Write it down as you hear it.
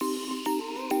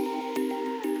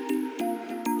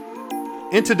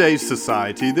In today's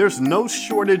society, there's no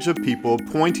shortage of people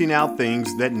pointing out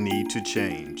things that need to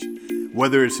change.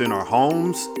 Whether it's in our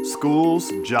homes,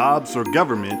 schools, jobs, or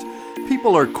government,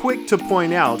 people are quick to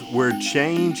point out where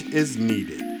change is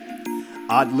needed.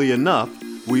 Oddly enough,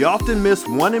 we often miss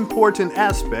one important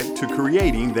aspect to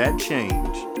creating that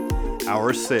change: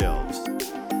 ourselves.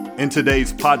 In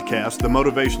today's podcast, the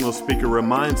motivational speaker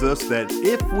reminds us that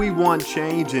if we want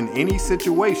change in any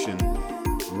situation,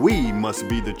 we must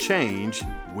be the change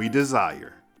we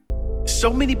desire.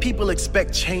 So many people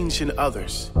expect change in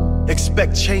others,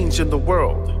 expect change in the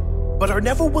world, but are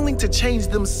never willing to change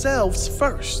themselves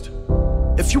first.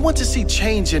 If you want to see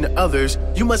change in others,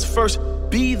 you must first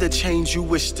be the change you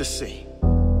wish to see.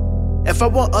 If I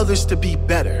want others to be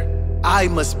better, I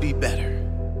must be better.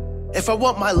 If I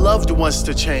want my loved ones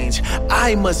to change,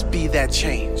 I must be that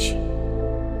change.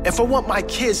 If I want my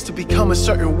kids to become a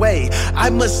certain way,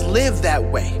 I must live that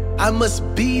way. I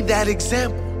must be that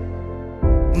example.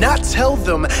 Not tell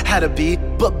them how to be,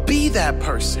 but be that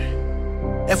person.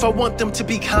 If I want them to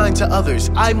be kind to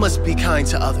others, I must be kind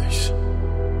to others.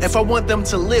 If I want them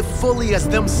to live fully as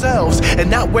themselves and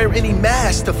not wear any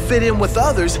mask to fit in with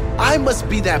others, I must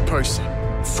be that person,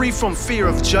 free from fear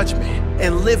of judgment,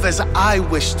 and live as I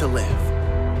wish to live.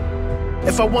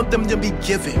 If I want them to be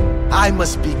giving, I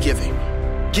must be giving.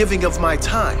 Giving of my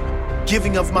time,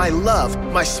 giving of my love,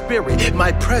 my spirit,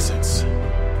 my presence.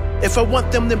 If I want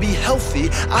them to be healthy,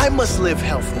 I must live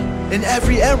healthy in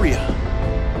every area.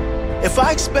 If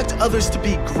I expect others to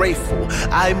be grateful,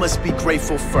 I must be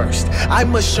grateful first. I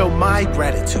must show my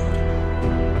gratitude.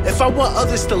 If I want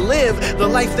others to live the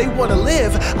life they want to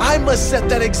live, I must set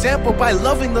that example by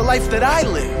loving the life that I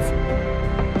live.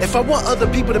 If I want other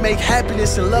people to make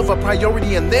happiness and love a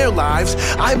priority in their lives,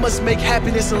 I must make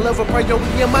happiness and love a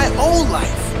priority in my own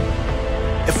life.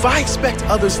 If I expect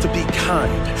others to be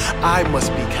kind, I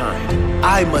must be kind.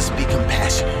 I must be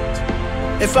compassionate.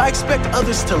 If I expect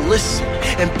others to listen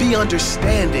and be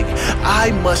understanding, I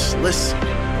must listen,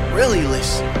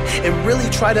 and really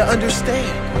try to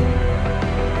understand.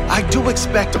 I do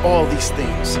expect all these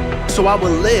things, so I will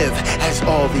live as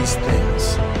all these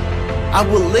things. I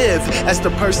will live as the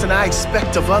person I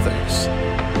expect of others.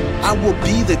 I will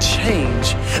be the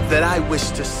change that I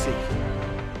wish to see.